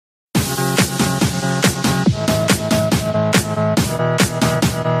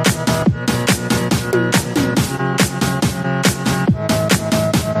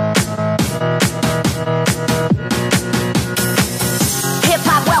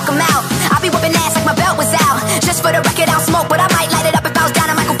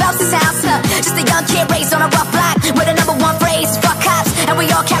on a rough block where the number one phrase is fuck cops, and we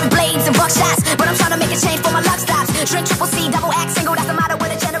all carry blades and buckshots. But I'm trying to make a change for my luck stops. Drink triple C, double X, single. That's the motto with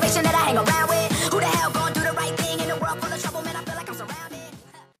the generation that I hang around with. Who the hell gonna do the right thing in a world full of trouble? Man, I feel like I'm surrounded.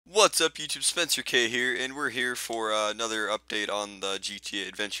 What's up, YouTube? Spencer K here, and we're here for another update on the GTA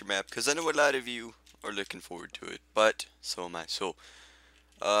Adventure map, because I know a lot of you are looking forward to it, but so am I. So,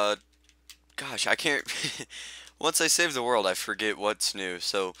 gosh, I can't... Once I save the world, I forget what's new,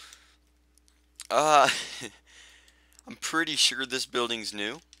 so... I'm pretty sure this building's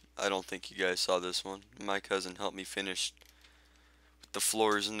new. I don't think you guys saw this one. My cousin helped me finish with the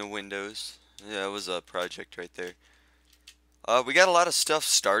floors and the windows. Yeah, it was a project right there. We got a lot of stuff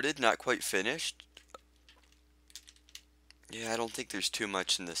started, not quite finished. Yeah, I don't think there's too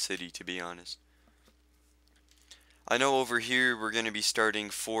much in the city, to be honest. I know over here we're going to be starting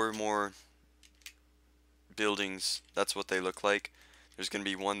 4 more buildings. That's what they look like. There's going to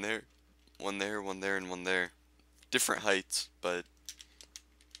be one there, one there, one there, and one there. Different heights, but...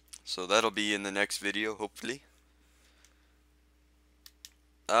 So that'll be in the next video, hopefully.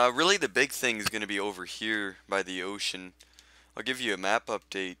 Really the big thing is going to be over here by the ocean. I'll give you a map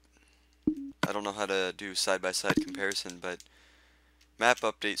update. I don't know how to do side-by-side comparison, but map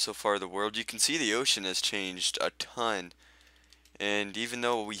update so far of the world. You can see the ocean has changed a ton, and even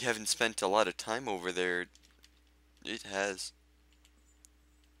though we haven't spent a lot of time over there, it has.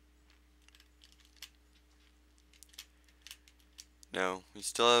 No, we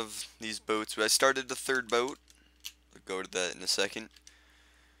still have these boats. I started the 3rd boat. I'll go to that in a second.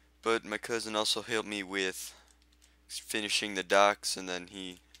 But my cousin also helped me with finishing the docks, and then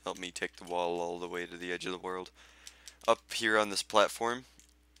he helped me take the wall all the way to the edge of the world. Up here on this platform,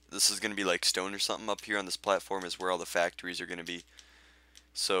 this is going to be like stone or something. Up here on this platform is where all the factories are going to be.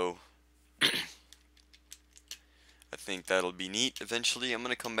 So, I think that'll be neat eventually. I'm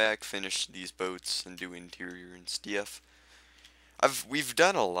going to come back, finish these boats, and do interior and stuff. We've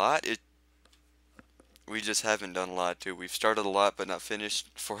done a lot. We just haven't done a lot too. We've started a lot but not finished.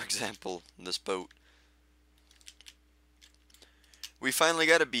 For example, this boat. We finally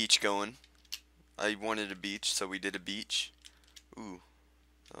got a beach going. I wanted a beach, so we did a beach. Ooh.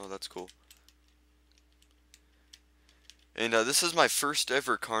 Oh, that's cool. And this is my first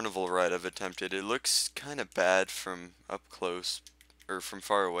ever carnival ride I've attempted. It looks kind of bad from up close, or from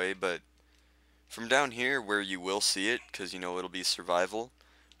far away, but from down here where you will see it, because you know it'll be survival,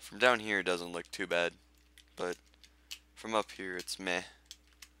 from down here it doesn't look too bad. But from up here it's meh.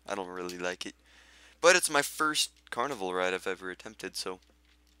 I don't really like it. But it's my first carnival ride I've ever attempted, so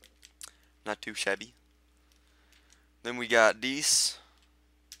not too shabby. Then we got these.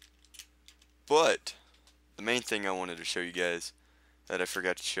 But the main thing I wanted to show you guys that I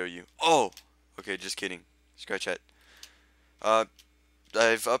forgot to show you. Oh! Okay, just kidding. Scratch that.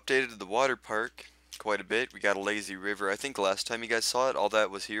 I've updated the water park quite a bit. We got a lazy river. I think last time you guys saw it, all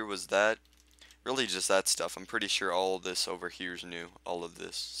that was here was that. Really just that stuff. I'm pretty sure all of this over here is new. All of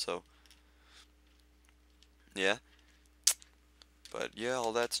this. So, yeah. But yeah,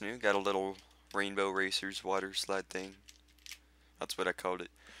 all that's new. Got a little Rainbow Racers water slide thing. That's what I called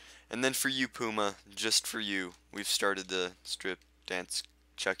it. And then for you, Puma, just for you, we've started the Strip Dance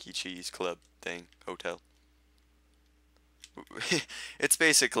Chuck E. Cheese Club thing, hotel. It's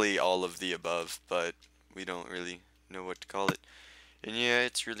basically all of the above, but we don't really know what to call it. And yeah,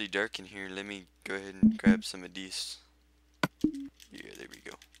 it's really dark in here. Let me go ahead and grab some of these. Yeah, there we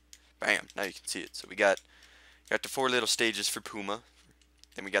go. Bam! Now you can see it. So we got the 4 little stages for Puma.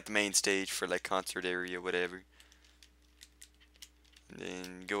 Then we got the main stage for like concert area, whatever. And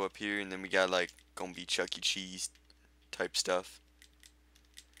then go up here, and then we got like gonna be Chuck E. Cheese type stuff.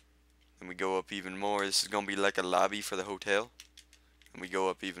 And we go up even more. This is gonna be like a lobby for the hotel. And we go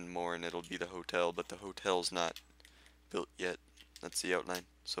up even more, and it'll be the hotel, but the hotel's not built yet. That's the outline.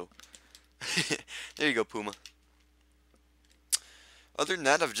 So there you go, Puma. Other than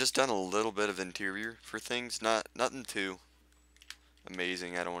that, I've just done a little bit of interior for things. Nothing too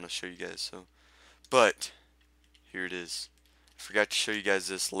amazing. I don't want to show you guys. So, but here it is. I forgot to show you guys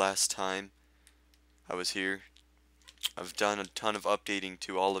this last time I was here. I've done a ton of updating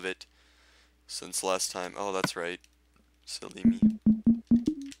to all of it since last time. Oh, that's right. Silly me.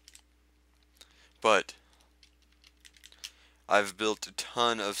 But I've built a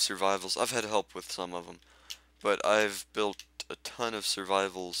ton of survivals. I've had help with some of them, but I've built a ton of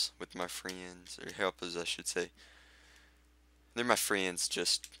survivals with my friends, or helpers I should say. They're my friends,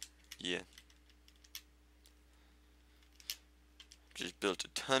 just, yeah. Just built a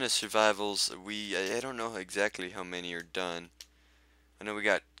ton of survivals. I don't know exactly how many are done. I know we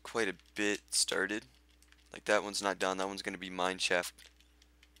got quite a bit started. Like that one's not done. That one's going to be Mineshaft.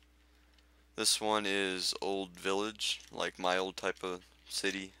 This one is Old Village, like my old type of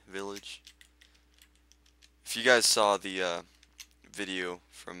city village. If you guys saw the video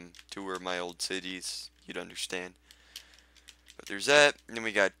from tour of my old cities, you'd understand. But there's that, and then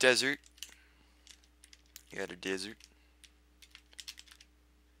we got desert. You got a desert.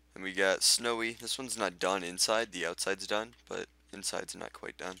 And we got snowy. This one's not done inside, the outside's done, but inside's not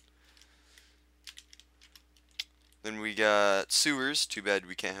quite done. Then we got sewers. Too bad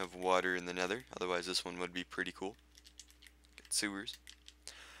we can't have water in the nether, otherwise this one would be pretty cool. Get sewers.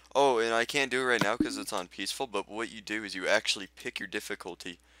 Oh, and I can't do it right now because it's on peaceful, but what you do is you actually pick your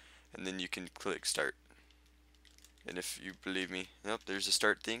difficulty, and then you can click start. And if you believe me, yep, there's a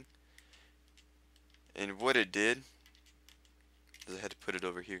start thing. And what it did, is I had to put it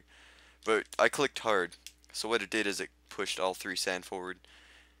over here, but I clicked hard. So what it did is it pushed all 3 sand forward.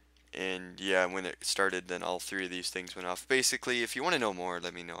 And yeah, when it started, then all 3 of these things went off. Basically, if you want to know more,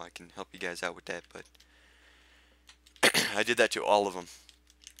 let me know. I can help you guys out with that, but I did that to all of them.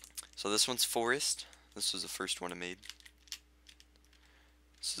 So this one's forest. This was the first one I made.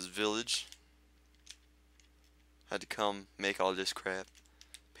 This is village. Had to come make all this crap.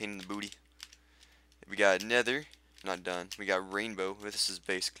 Pain in the booty. We got nether. Not done. We got rainbow. This is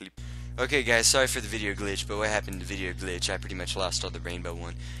basically... Okay guys, sorry for the video glitch, but what happened to the video glitch? I pretty much lost all the rainbow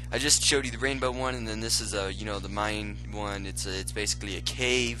one. I just showed you the rainbow one, and then this is you know, the mine one. It's basically a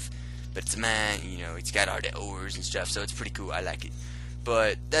cave, but it's a mine. You know, it's got all the ores and stuff, so it's pretty cool. I like it.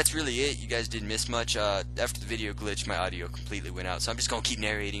 But that's really it. You guys didn't miss much. After the video glitch, my audio completely went out, so I'm just gonna keep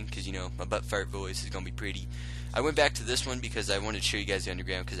narrating because, you know, my butt fart voice is gonna be pretty. I went back to this one because I wanted to show you guys the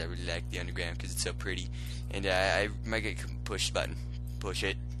underground because I really like the underground because it's so pretty. And I might get push button. Push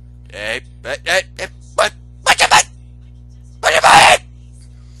it. Hey, push your button! Push your button!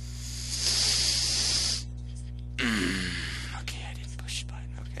 Okay, I didn't push the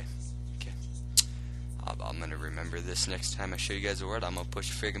button. Okay. I'm gonna remember this next time I show you guys a word. I'm gonna push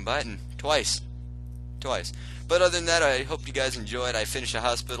the friggin' button. Twice. But other than that, I hope you guys enjoyed. I finished a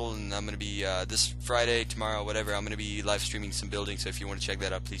hospital, and I'm gonna be this Friday, tomorrow, whatever. I'm gonna be live streaming some building. So if you want to check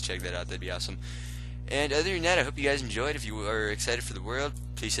that out, please check that out. That'd be awesome. And other than that, I hope you guys enjoyed. If you are excited for the world,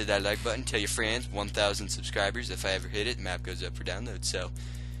 please hit that like button. Tell your friends. 1,000 subscribers. If I ever hit it, the map goes up for download. So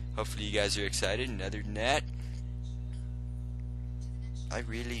hopefully you guys are excited. And other than that, I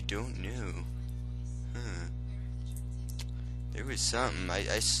really don't know. There was something.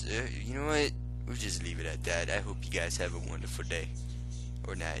 You know what? We'll just leave it at that. I hope you guys have a wonderful day,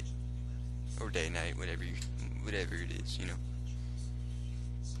 or night, or day, night, whatever it is, you know.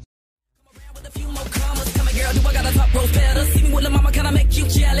 With a few more commas, come here, girl, do I got a top roast better? See me with the mama, can I make you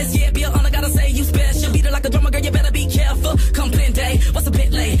jealous? Yeah.